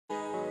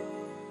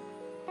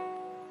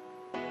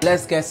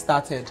Let's get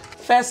started.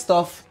 First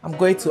off, I'm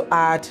going to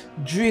add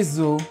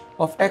drizzle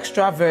of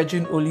extra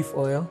virgin olive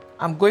oil.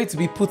 I'm going to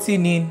be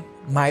putting in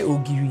my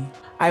ogiri.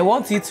 I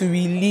want it to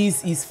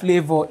release its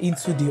flavor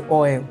into the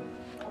oil.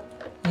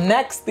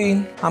 Next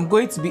thing, I'm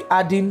going to be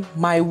adding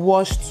my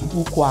washed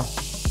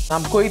ukwa.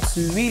 I'm going to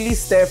really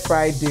stir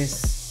fry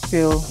this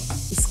till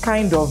it's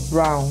kind of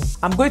brown.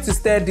 I'm going to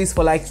stir this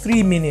for like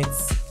 3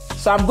 minutes.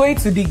 So I'm going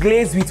to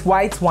deglaze with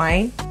white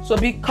wine. So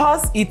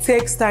because it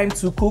takes time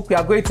to cook, we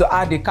are going to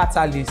add a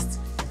catalyst.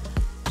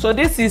 So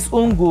this is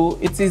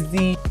ungo. It is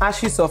the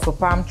ashes of a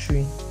palm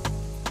tree.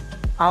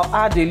 I'll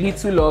add a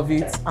little of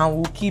it and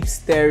we'll keep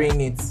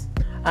stirring it.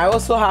 I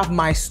also have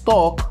my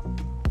stock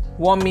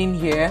warming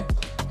here,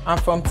 and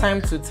from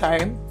time to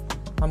time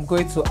I'm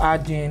going to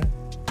add in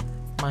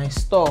my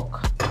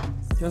stock.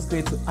 Just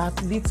going to add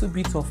a little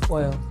bit of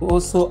oil. We'll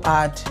also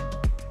add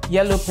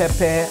yellow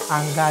pepper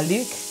and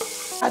garlic.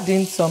 Add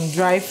in some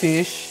dry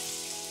fish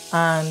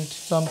and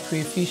some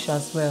crayfish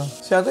as well.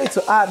 So we're going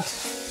to add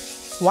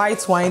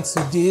white wine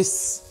to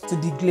this to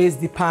deglaze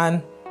the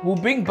pan. We'll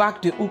bring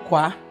back the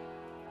ukwa.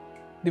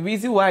 The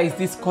reason why is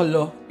this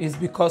color is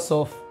because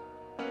of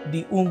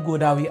the ungo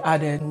that we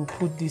added. We'll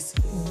put this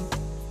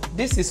in.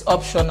 This is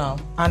optional,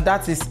 and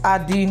that is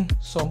adding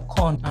some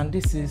corn, and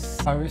this is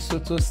a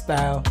risotto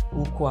style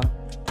ukwa.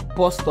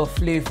 Burst of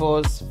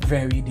flavors,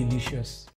 very delicious.